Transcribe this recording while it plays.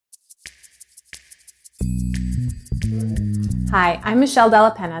Hi, I'm Michelle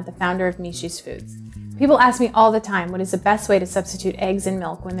Della Penna, the founder of Mishi's Foods. People ask me all the time what is the best way to substitute eggs and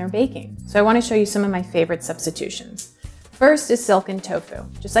milk when they're baking. So I want to show you some of my favorite substitutions. First is silken tofu.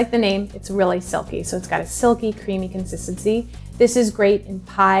 Just like the name, it's really silky, so it's got a silky, creamy consistency. This is great in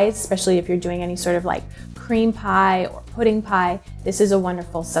pies, especially if you're doing any sort of like cream pie or pudding pie. This is a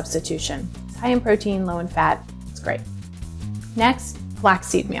wonderful substitution. It's high in protein, low in fat. It's great. Next,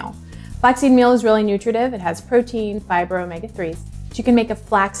 flaxseed meal. Flaxseed meal is really nutritive. It has protein, fiber, omega-3s. So you can make a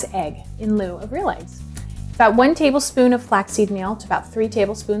flax egg in lieu of real eggs. About 1 tablespoon of flaxseed meal to about 3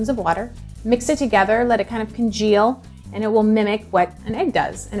 tablespoons of water. Mix it together, let it kind of congeal, and it will mimic what an egg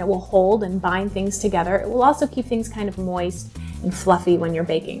does, and it will hold and bind things together. It will also keep things kind of moist and fluffy when you're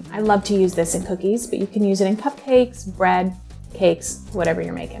baking. I love to use this in cookies, but you can use it in cupcakes, bread, cakes, whatever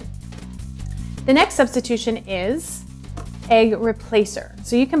you're making. The next substitution is egg replacer.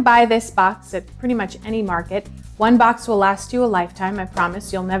 So you can buy this box at pretty much any market. One box will last you a lifetime, I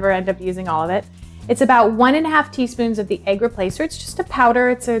promise. You'll never end up using all of it. It's about 1.5 teaspoons of the egg replacer. It's just a powder.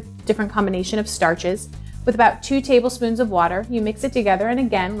 It's a different combination of starches. With about 2 tablespoons of water, you mix it together and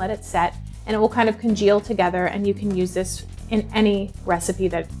again, let it set, and it will kind of congeal together, and you can use this in any recipe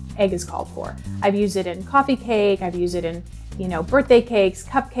that egg is called for. I've used it in coffee cake, I've used it in, birthday cakes,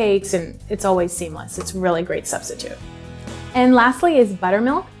 cupcakes, and it's always seamless. It's a really great substitute. And lastly is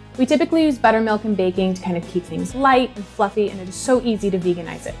buttermilk. We typically use buttermilk in baking to kind of keep things light and fluffy, and it is so easy to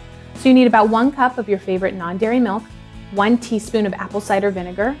veganize it. So you need about 1 cup of your favorite non-dairy milk, 1 teaspoon of apple cider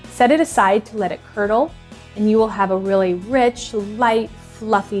vinegar. Set it aside to let it curdle, and you will have a really rich, light,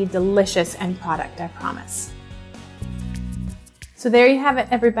 fluffy, delicious end product, I promise. So there you have it,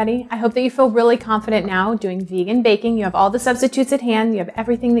 everybody. I hope that you feel really confident now doing vegan baking. You have all the substitutes at hand. You have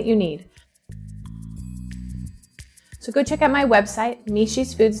everything that you need. So go check out my website,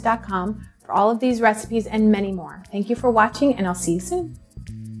 mishisfoods.com, for all of these recipes and many more. Thank you for watching, and I'll see you soon.